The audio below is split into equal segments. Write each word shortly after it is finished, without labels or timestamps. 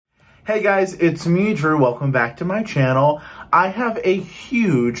Hey guys, it's me, Drew. Welcome back to my channel. I have a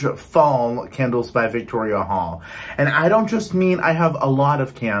huge fall Candles by Victoria haul. And I don't just mean I have a lot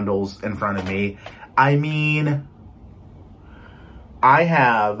of candles in front of me. I mean, I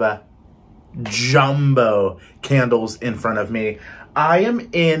have jumbo candles in front of me. I am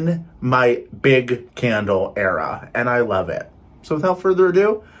in my big candle era, and I love it. So without further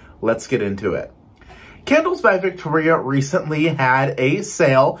ado, let's get into it. Candles by Victoria recently had a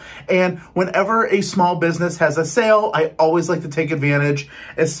sale, and whenever a small business has a sale, I always like to take advantage,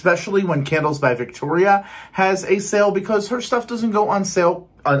 especially when Candles by Victoria has a sale, because her stuff doesn't go on sale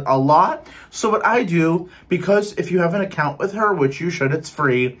a lot. So what I do, because if you have an account with her, which you should, it's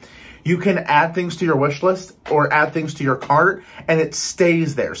free, you can add things to your wish list or add things to your cart, and it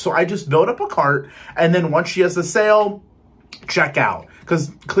stays there. So I just build up a cart, and then once she has a sale, check out.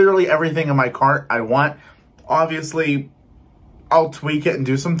 Because clearly everything in my cart I want. Obviously, I'll tweak it and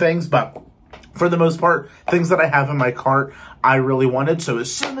do some things, but for the most part, things that I have in my cart, I really wanted. So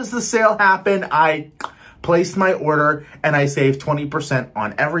as soon as the sale happened, I placed my order and I saved 20%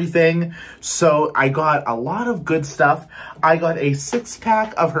 on everything. So I got a lot of good stuff. I got a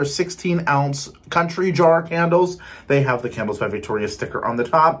 6-pack of her 16-ounce country jar candles. They have the Candles by Victoria sticker on the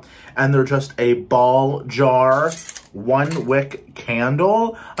top, and they're just a ball jar, 1-wick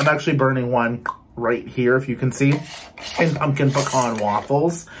candle. I'm actually burning one right here, if you can see, in pumpkin pecan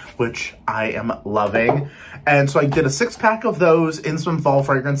waffles, which I am loving. And so I did a 6-pack of those in some fall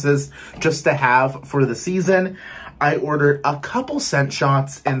fragrances just to have for the season. I ordered a couple scent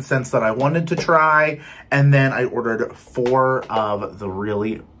shots in scents that I wanted to try, and then I ordered 4 of the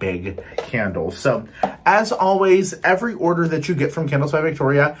really big candles. So as always, every order that you get from Candles by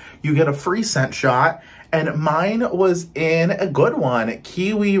Victoria, you get a free scent shot. And mine was in a good one,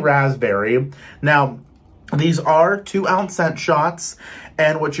 Kiwi Raspberry. Now, these are 2-ounce scent shots,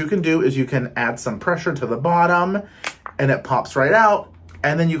 and what you can do is you can add some pressure to the bottom, and it pops right out,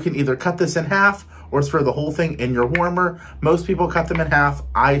 and then you can either cut this in half or throw the whole thing in your warmer. Most people cut them in half.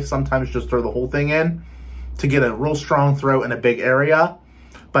 I sometimes just throw the whole thing in to get a real strong throw in a big area,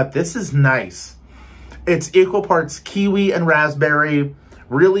 but this is nice. It's equal parts kiwi and raspberry,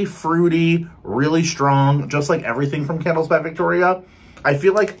 really fruity, really strong, just like everything from Candles by Victoria. I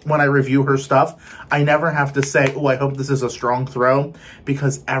feel like when I review her stuff, I never have to say, oh, I hope this is a strong throw,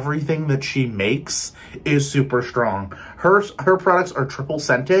 because everything that she makes is super strong. Her products are triple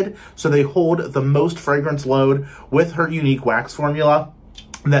scented, so they hold the most fragrance load with her unique wax formula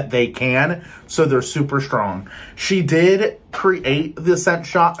that they can, so they're super strong. She did create the scent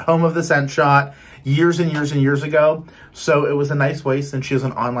shot, Home of the Scent Shot, years and years and years ago. So it was a nice way, since she has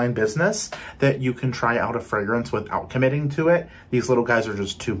an online business, that you can try out a fragrance without committing to it. These little guys are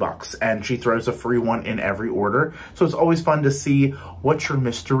just $2, and she throws a free one in every order. So it's always fun to see what your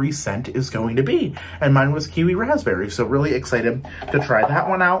mystery scent is going to be. And mine was Kiwi Raspberry, so really excited to try that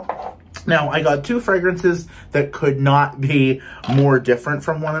one out. Now, I got 2 fragrances that could not be more different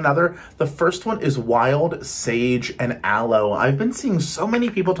from one another. The first one is Wild Sage and Aloe. I've been seeing so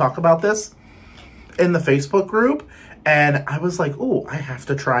many people talk about this in the Facebook group, and I was like, oh, I have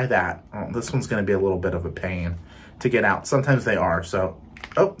to try that. Oh, this one's going to be a little bit of a pain to get out. Sometimes they are. So,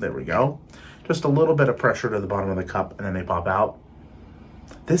 oh, there we go. Just a little bit of pressure to the bottom of the cup, and then they pop out.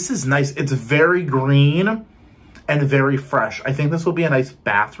 This is nice. It's very green and very fresh. I think this will be a nice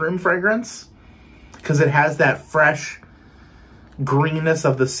bathroom fragrance, because it has that fresh greenness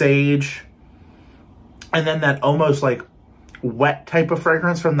of the sage, and then that almost like wet type of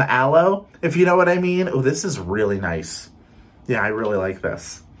fragrance from the aloe, if you know what I mean. Oh, this is really nice. Yeah, I really like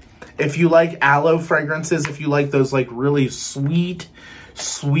this. If you like aloe fragrances, if you like those like really sweet,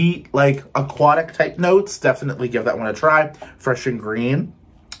 like aquatic type notes, definitely give that one a try. Fresh and green.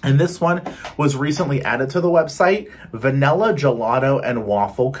 And this one was recently added to the website, Vanilla Gelato and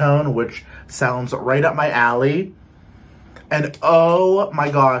Waffle Cone, which sounds right up my alley. And oh my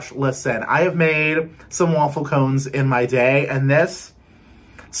gosh, listen, I have made some waffle cones in my day, and this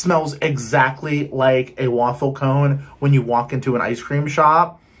smells exactly like a waffle cone when you walk into an ice cream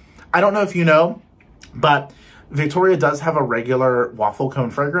shop. I don't know if you know, but Victoria does have a regular waffle cone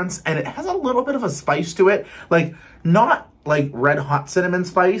fragrance, and it has a little bit of a spice to it, like not like red hot cinnamon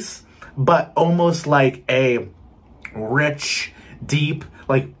spice, but almost like a rich, deep,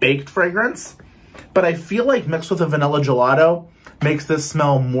 like baked fragrance. But I feel like mixed with a vanilla gelato makes this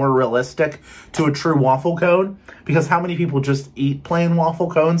smell more realistic to a true waffle cone, because how many people just eat plain waffle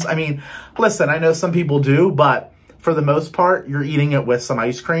cones? I mean, listen, I know some people do, but for the most part, you're eating it with some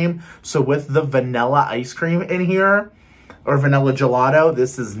ice cream. So with the vanilla ice cream in here, or vanilla gelato,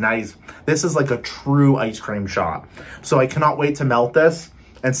 this is nice. This is like a true ice cream shot. So I cannot wait to melt this.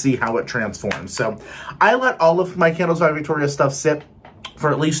 and see how it transforms. So I let all of my Candles by Victoria stuff sit for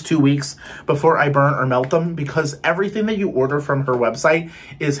at least 2 weeks before I burn or melt them, because everything that you order from her website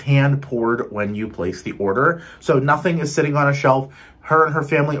is hand poured when you place the order. So nothing is sitting on a shelf. Her and her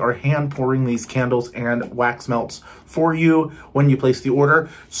family are hand pouring these candles and wax melts for you when you place the order.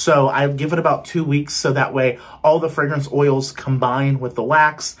 So I give it about 2 weeks, so that way all the fragrance oils combine with the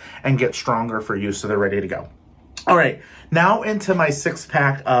wax and get stronger for you, so they're ready to go. All right, now into my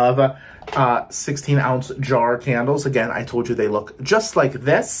 6-pack of 16-ounce jar candles. Again, I told you they look just like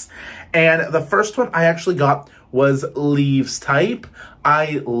this. And the first one I actually got was Leaves type.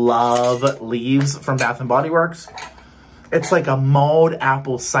 I love Leaves from Bath & Body Works. It's like a mulled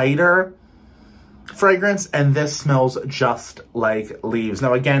apple cider fragrance, and this smells just like Leaves.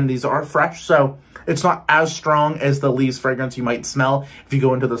 Now, again, these are fresh, so it's not as strong as the Leaves fragrance you might smell if you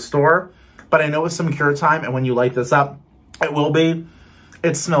go into the store. But I know with some cure time, and when you light this up, it will be.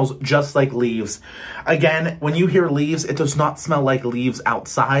 It smells just like Leaves. Again, when you hear Leaves, it does not smell like Leaves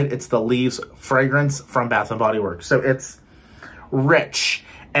outside. It's the Leaves fragrance from Bath & Body Works. So it's rich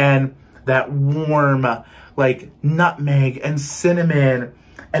and that warm, like nutmeg and cinnamon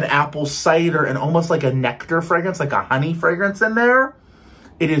and apple cider and almost like a nectar fragrance, like a honey fragrance in there.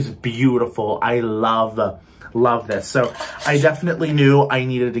 It is beautiful. I love this. So I definitely knew I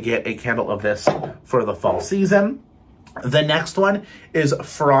needed to get a candle of this for the fall season. The next one is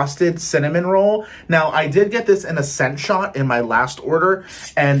Frosted Cinnamon Roll. Now, I did get this in a scent shot in my last order,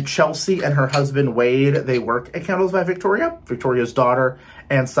 and Chelsea and her husband Wade, they work at Candles by Victoria, Victoria's daughter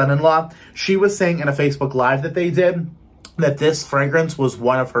and son-in-law. She was saying in a Facebook Live that they did that this fragrance was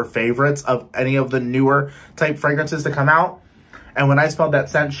one of her favorites of any of the newer type fragrances to come out. And when I smelled that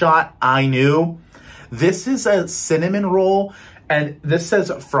scent shot, I knew. This is a cinnamon roll, and this says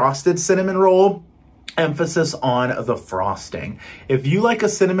Frosted Cinnamon Roll. Emphasis on the frosting. If you like a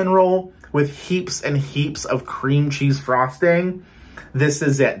cinnamon roll with heaps and heaps of cream cheese frosting, this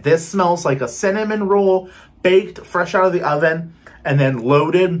is it. This smells like a cinnamon roll baked fresh out of the oven and then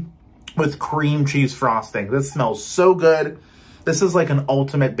loaded with cream cheese frosting. This smells so good. This is like an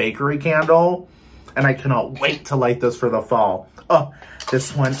ultimate bakery candle, and I cannot wait to light this for the fall. Oh,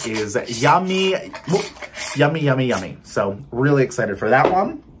 this one is yummy. Yummy, yummy, yummy. So really excited for that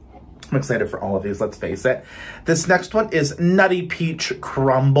one. I'm excited for all of these, let's face it. This next one is Nutty Peach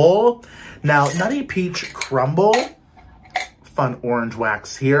Crumble. Now, Nutty Peach Crumble, fun orange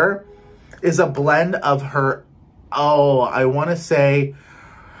wax here, is a blend of her, I want to say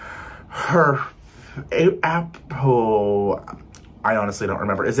her, I honestly don't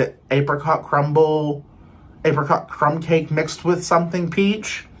remember. Is it apricot crumble, apricot crumb cake mixed with something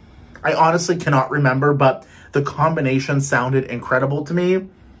peach? I honestly cannot remember, but the combination sounded incredible to me.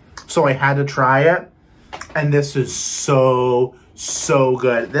 So I had to try it, and this is so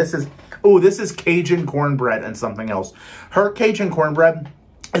good. This is Cajun cornbread and something else. Her Cajun cornbread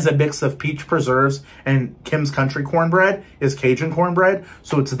is a mix of peach preserves, and Kim's Country cornbread is Cajun cornbread.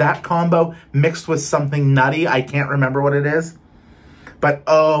 So it's that combo mixed with something nutty. I can't remember what it is, but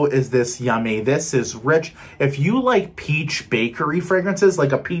oh, is this yummy. This is rich. If you like peach bakery fragrances,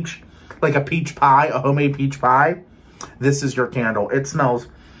 like a peach pie, a homemade peach pie, this is your candle. It smells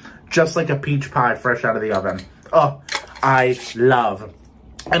just like a peach pie fresh out of the oven. Oh, I love.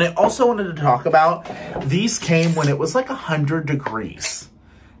 And I also wanted to talk about, these came when it was like 100 degrees.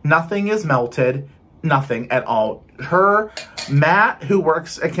 Nothing is melted, nothing at all. Matt, who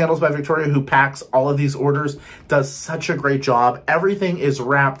works at Candles by Victoria, who packs all of these orders, does such a great job. Everything is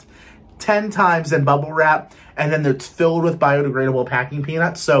wrapped 10 times in bubble wrap, and then it's filled with biodegradable packing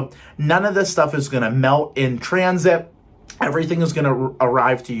peanuts. So none of this stuff is gonna melt in transit. Everything is going to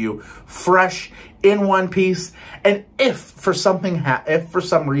arrive to you fresh in one piece. And if for some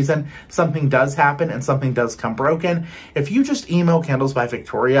reason something does happen and something does come broken, if you just email Candles by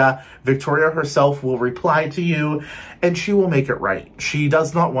Victoria, Victoria herself will reply to you and she will make it right. She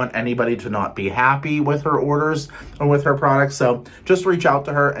does not want anybody to not be happy with her orders or with her products. So just reach out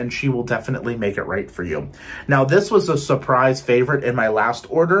to her and she will definitely make it right for you. Now, this was a surprise favorite in my last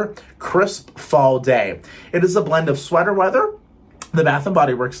order, Crisp Fall Day. It is a blend of Sweater Weather, the Bath &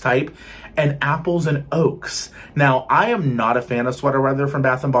 Body Works type, and Apples and Oaks. Now, I am not a fan of Sweater Weather from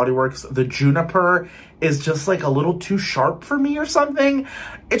Bath & Body Works. The juniper is just like a little too sharp for me or something.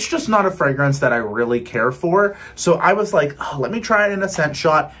 It's just not a fragrance that I really care for. So I was like, oh, let me try it in a scent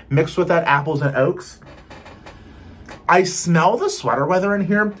shot mixed with that Apples and Oaks. I smell the Sweater Weather in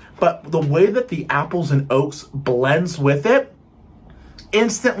here, but the way that the Apples and Oaks blends with it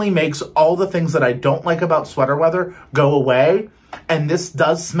instantly makes all the things that I don't like about Sweater Weather go away. And this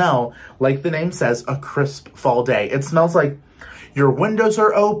does smell, like the name says, a crisp fall day. It smells like your windows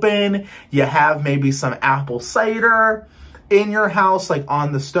are open, you have maybe some apple cider in your house, like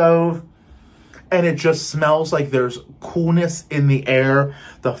on the stove, and it just smells like there's coolness in the air,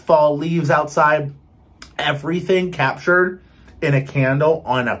 the fall leaves outside, everything captured in a candle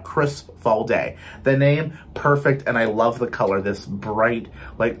on a crisp fall day. The name, perfect, and I love the color, this bright,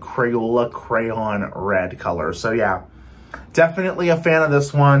 like Crayola crayon red color. So yeah, definitely a fan of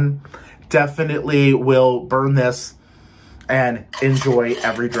this one. Definitely will burn this and enjoy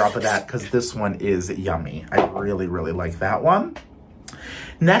every drop of that because this one is yummy. I really, really like that one.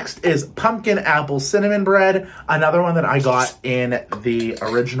 Next is pumpkin apple cinnamon bread, another one that I got in the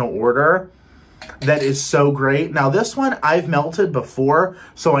original order. That is so great. Now this one I've melted before,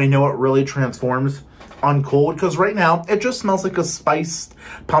 so I know it really transforms on cold, because right now it just smells like a spiced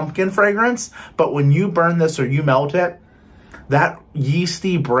pumpkin fragrance. But when you burn this or you melt it, that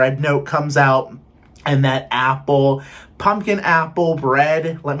yeasty bread note comes out, and that apple, pumpkin apple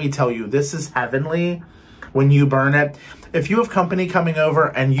bread, let me tell you, this is heavenly when you burn it. If you have company coming over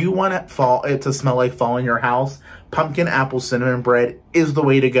and you want it to smell like fall in your house, pumpkin apple cinnamon bread is the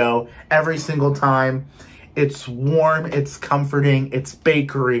way to go every single time. It's warm, it's comforting, it's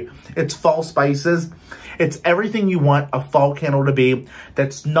bakery, it's fall spices. It's everything you want a fall candle to be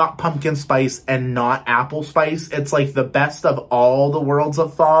that's not pumpkin spice and not apple spice. It's like the best of all the worlds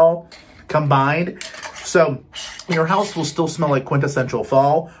of fall combined. So your house will still smell like quintessential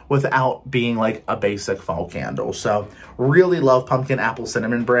fall without being like a basic fall candle. So really love pumpkin apple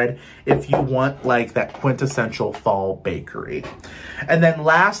cinnamon bread if you want like that quintessential fall bakery. And then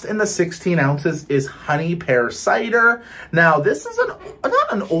last in the 16 ounces is honey pear cider. Now this is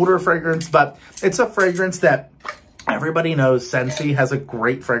not an older fragrance, but it's a fragrance that everybody knows. Scentsy has a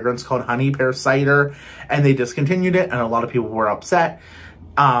great fragrance called honey pear cider, and they discontinued it, and a lot of people were upset.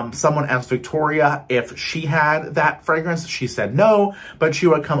 Someone asked Victoria if she had that fragrance. She said no, but she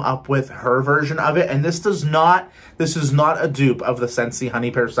would come up with her version of it. And this is not a dupe of the Scentsy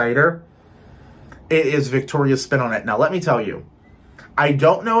Honey Pear Cider. It is Victoria's spin on it. Now, let me tell you, I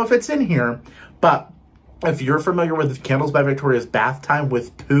don't know if it's in here, but if you're familiar with Candles by Victoria's Bath Time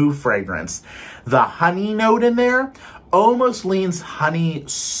with Poo fragrance, the honey note in there almost leans honey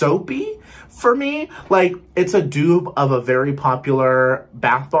soapy. For me, like, it's a dupe of a very popular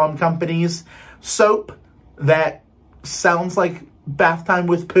bath bomb company's soap that sounds like Bath Time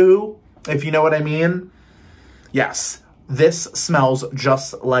with Poo, if you know what I mean. Yes, this smells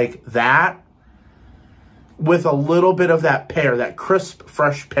just like that, with a little bit of that pear, that crisp,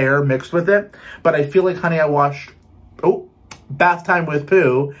 fresh pear mixed with it. But I feel like Honey I Washed, Bath Time with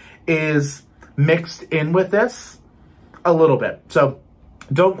Poo is mixed in with this a little bit. So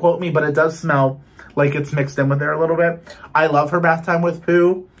don't quote me, but it does smell like it's mixed in with there a little bit. I love her Bath Time with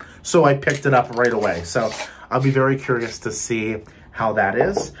Poo, so I picked it up right away. So I'll be very curious to see how that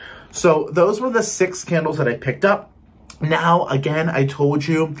is. So those were the 6 candles that I picked up. Now, again, I told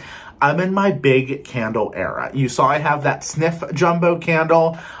you, I'm in my big candle era. You saw I have that Sniff Jumbo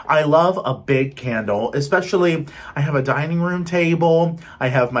candle. I love a big candle, especially I have a dining room table. I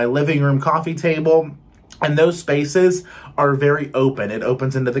have my living room coffee table. And those spaces are very open. It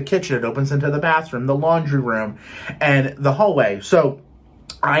opens into the kitchen, it opens into the bathroom, the laundry room, and the hallway. So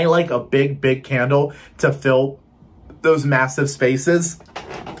I like a big, big candle to fill those massive spaces.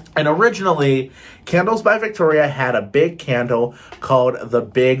 And originally, Candles by Victoria had a big candle called the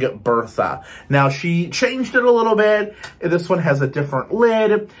Big Bertha. Now, she changed it a little bit. This one has a different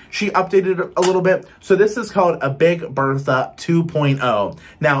lid. She updated it a little bit. So this is called a Big Bertha 2.0.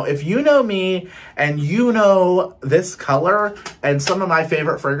 Now, if you know me and you know this color and some of my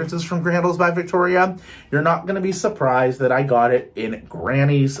favorite fragrances from Candles by Victoria, you're not going to be surprised that I got it in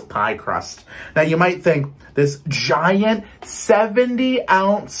Granny's Pie Crust. Now, you might think this giant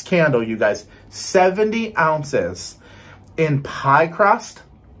 70-ounce candle, you guys, 70 ounces in pie crust.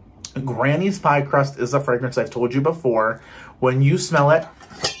 Granny's Pie Crust is a fragrance I've told you before. When you smell it,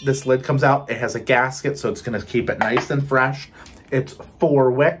 this lid comes out. It has a gasket, so it's going to keep it nice and fresh. It's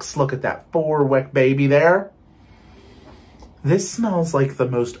 4 wicks. Look at that 4-wick baby there. This smells like the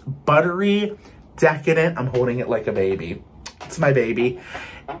most buttery, decadent, I'm holding it like a baby. It's my baby.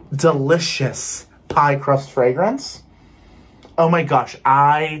 Delicious pie crust fragrance. Oh my gosh,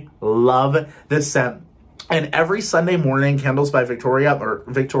 I love this scent. And every Sunday morning, Candles by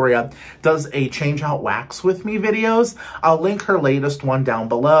Victoria does a change out wax with me videos. I'll link her latest one down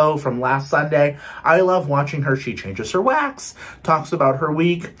below from last Sunday. I love watching her. She changes her wax, talks about her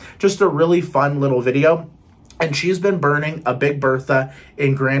week. Just a really fun little video. And she's been burning a Big Bertha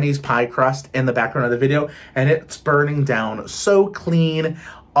in Granny's Pie Crust in the background of the video. And it's burning down so clean,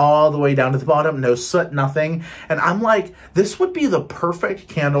 all the way down to the bottom, no soot, nothing. And I'm like, this would be the perfect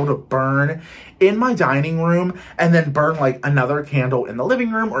candle to burn in my dining room and then burn like another candle in the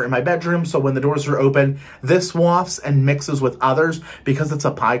living room or in my bedroom. So when the doors are open, this wafts and mixes with others. Because it's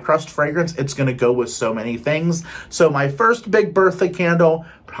a pie crust fragrance, it's gonna go with so many things. So my first big birthday candle,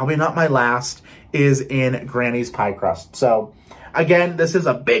 probably not my last, is in Granny's pie crust. So again, this is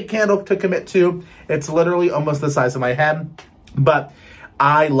a big candle to commit to. It's literally almost the size of my head, but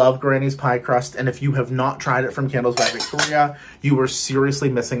I love Granny's pie crust, and if you have not tried it from Candles by Victoria, you are seriously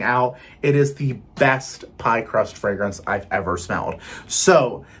missing out. It is the best pie crust fragrance I've ever smelled.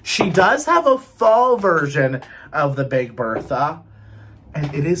 So she does have a fall version of the Big Bertha,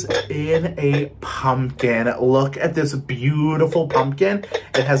 and it is in a pumpkin. Look at this beautiful pumpkin.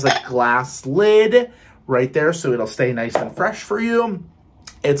 It has a glass lid right there, so it'll stay nice and fresh for you.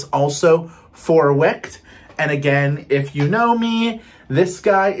 It's also 4-wicked. And again, if you know me, this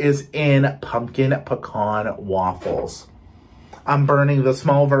guy is in pumpkin pecan waffles. I'm burning the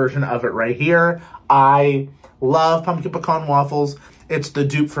small version of it right here. I love pumpkin pecan waffles. It's the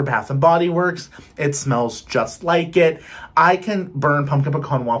dupe for Bath & Body Works. It smells just like it. I can burn pumpkin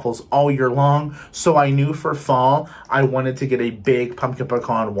pecan waffles all year long, so I knew for fall, I wanted to get a big pumpkin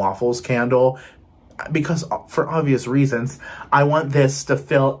pecan waffles candle because for obvious reasons, I want this to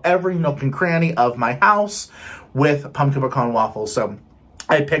fill every nook and cranny of my house with pumpkin pecan waffles. So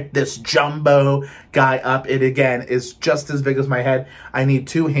I picked this jumbo guy up. It again is just as big as my head. I need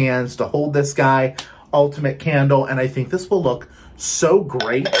 2 hands to hold this guy. Ultimate candle. And I think this will look so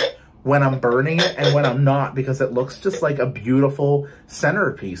great when I'm burning it and when I'm not, because it looks just like a beautiful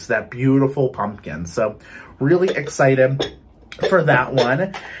centerpiece, that beautiful pumpkin. So really excited for that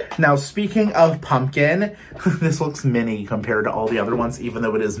one. Now, speaking of pumpkin, this looks mini compared to all the other ones, even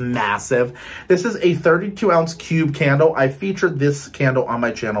though it is massive. This is a 32-ounce cube candle. I featured this candle on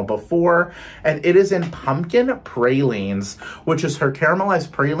my channel before, and it is in pumpkin pralines, which is her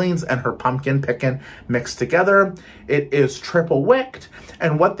caramelized pralines and her pumpkin pecan mixed together. It is triple wicked,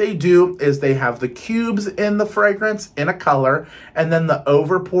 and what they do is they have the cubes in the fragrance in a color, and then the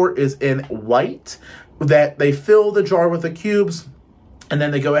overpour is in white. That they fill the jar with the cubes, and then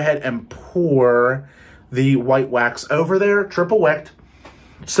they go ahead and pour the white wax over there, triple wicked,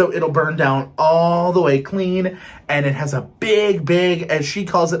 so it'll burn down all the way clean. And it has a big, as she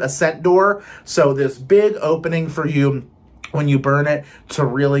calls it, a scent door. So this big opening for you when you burn it to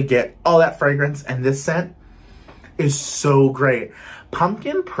really get all that fragrance. And this scent is so great.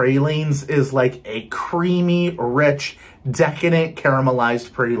 Pumpkin pralines is like a creamy, rich, decadent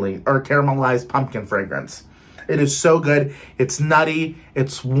caramelized praline or caramelized pumpkin fragrance. It is so good. It's nutty.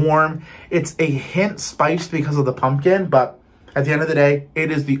 It's warm. It's a hint spiced because of the pumpkin, but at the end of the day, it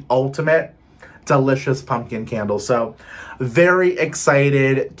is the ultimate delicious pumpkin candle. So very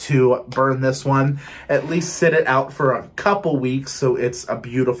excited to burn this one. At least sit it out for a couple weeks so it's a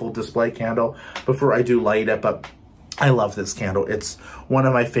beautiful display candle before I do light it. But I love this candle. It's one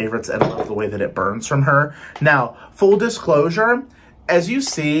of my favorites, and I love the way that it burns from her. Now, full disclosure, as you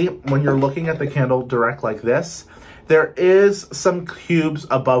see when you're looking at the candle direct like this, there is some cubes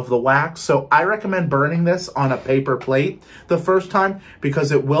above the wax. So I recommend burning this on a paper plate the first time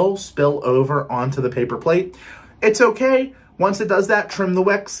because it will spill over onto the paper plate. It's okay. Once it does that, trim the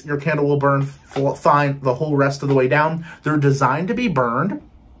wicks. Your candle will burn fine the whole rest of the way down. They're designed to be burned.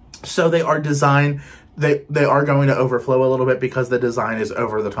 So they are designed, they are going to overflow a little bit because the design is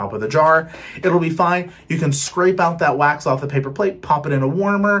over the top of the jar. It'll be fine. You can scrape out that wax off the paper plate, pop it in a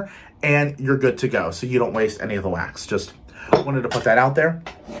warmer, and you're good to go. So you don't waste any of the wax. Just wanted to put that out there.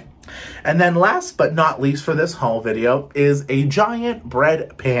 And then last but not least for this haul video is a giant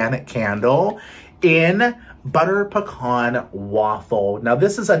bread pan candle in Butter Pecan Waffle. Now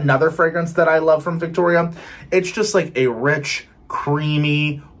this is another fragrance that I love from Victoria. It's just like a rich,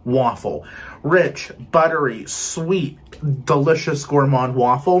 creamy waffle. Rich, buttery, sweet, delicious gourmand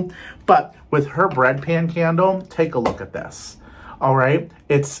waffle. But with her bread pan candle, take a look at this. All right,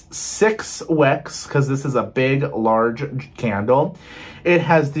 it's 6 wicks because this is a big, large candle. It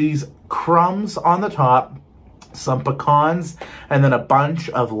has these crumbs on the top, some pecans, and then a bunch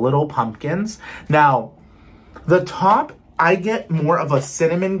of little pumpkins. Now, the top, I get more of a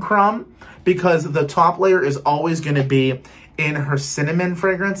cinnamon crumb because the top layer is always going to be in her cinnamon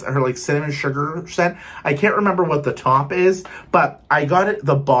fragrance, her like cinnamon sugar scent. I can't remember what the top is, but I got it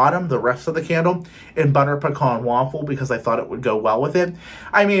the bottom, the rest of the candle, in Butter Pecan Waffle because I thought it would go well with it.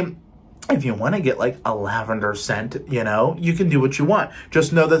 I mean, if you want to get like a lavender scent, you know, you can do what you want.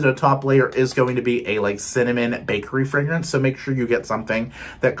 Just know that the top layer is going to be a like cinnamon bakery fragrance. So make sure you get something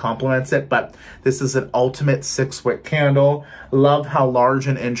that complements it. But this is an ultimate 6-wick candle. Love how large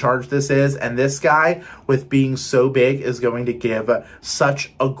and in charge this is. And this guy, with being so big, is going to give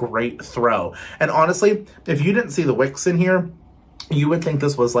such a great throw. And honestly, if you didn't see the wicks in here, you would think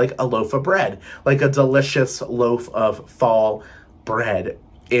this was like a loaf of bread, like a delicious loaf of fall bread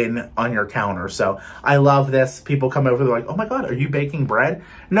on your counter. So I love this. People come over, they're like, oh my God, are you baking bread?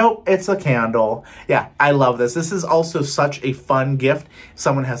 Nope, it's a candle. Yeah, I love this. This is also such a fun gift.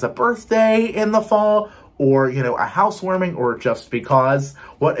 Someone has a birthday in the fall, or, you know, a housewarming, or just because.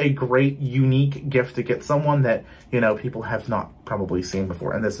 What a great, unique gift to get someone that, you know, people have not probably seen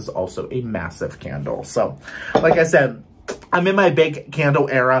before. And this is also a massive candle. So, like I said, I'm in my big candle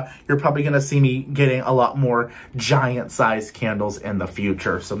era. You're probably going to see me getting a lot more giant-sized candles in the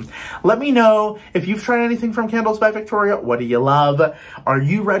future. So let me know if you've tried anything from Candles by Victoria. What do you love? Are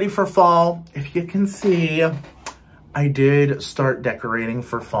you ready for fall? If you can see, I did start decorating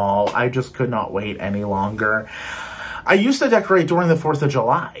for fall. I just could not wait any longer. I used to decorate during the 4th of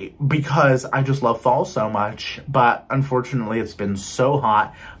July because I just love fall so much. But unfortunately, it's been so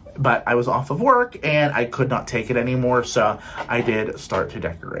hot. But I was off of work and I could not take it anymore, so I did start to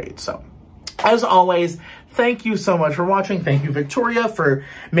decorate. So, as always, thank you so much for watching. Thank you, Victoria, for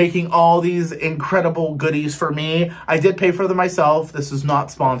making all these incredible goodies for me. I did pay for them myself. This is not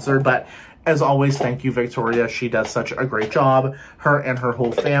sponsored, but as always, thank you, Victoria. She does such a great job. Her and her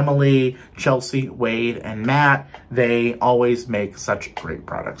whole family, Chelsea, Wade, and Matt, they always make such great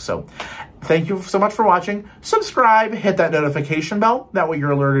products. So, thank you so much for watching. Subscribe, hit that notification bell. That way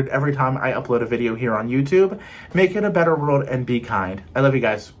you're alerted every time I upload a video here on YouTube. Make it a better world and be kind. I love you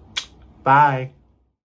guys. Bye.